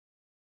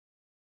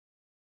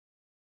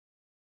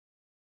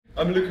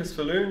I'm Lucas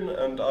Falloon,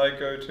 and I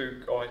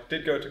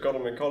did go to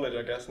Godalming College,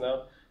 I guess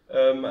now,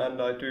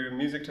 and I do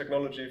music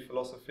technology,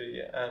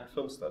 philosophy, and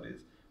film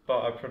studies.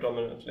 But I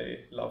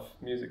predominantly love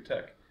music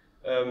tech.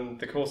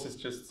 The course is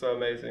just so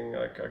amazing.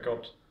 I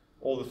got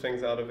all the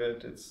things out of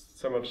it. It's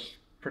so much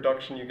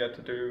production you get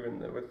to do,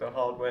 and with the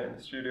hardware in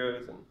the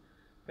studios, and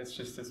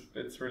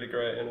it's really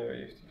great.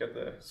 You get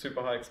the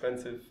super high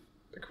expensive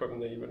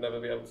equipment that you would never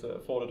be able to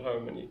afford at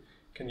home, and you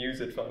can use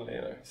it finally.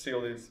 See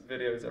all these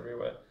videos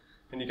everywhere,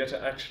 and you get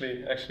to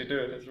actually do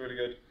it. It's really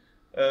good.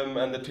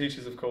 And the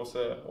teachers, of course,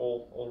 are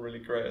all really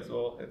great as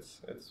well.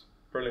 It's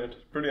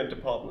brilliant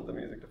department, the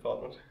music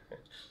department.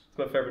 It's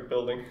my favorite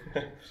building.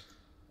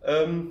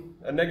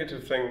 A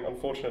negative thing,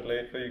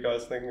 unfortunately, for you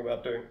guys thinking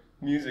about doing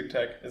music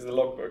tech is the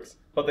logbooks,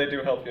 but they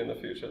do help you in the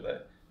future.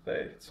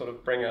 They sort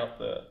of bring out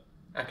the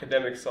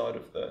academic side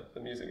of the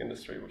music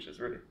industry, which is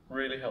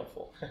really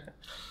helpful.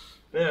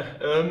 Yeah,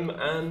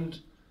 and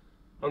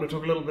I'm going to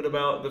talk a little bit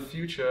about the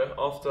future.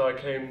 After I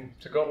came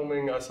to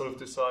Godalming, I sort of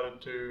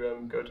decided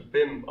to go to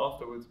BIM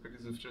afterwards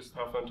because of just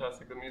how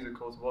fantastic the music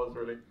course was,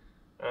 really.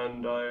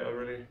 And I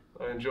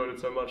enjoyed it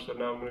so much that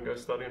now I'm going to go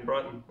study in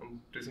Brighton and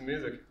do some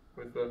music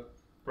with the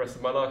rest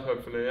of my life,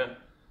 hopefully. Yeah,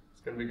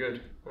 it's going to be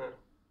good. Yeah.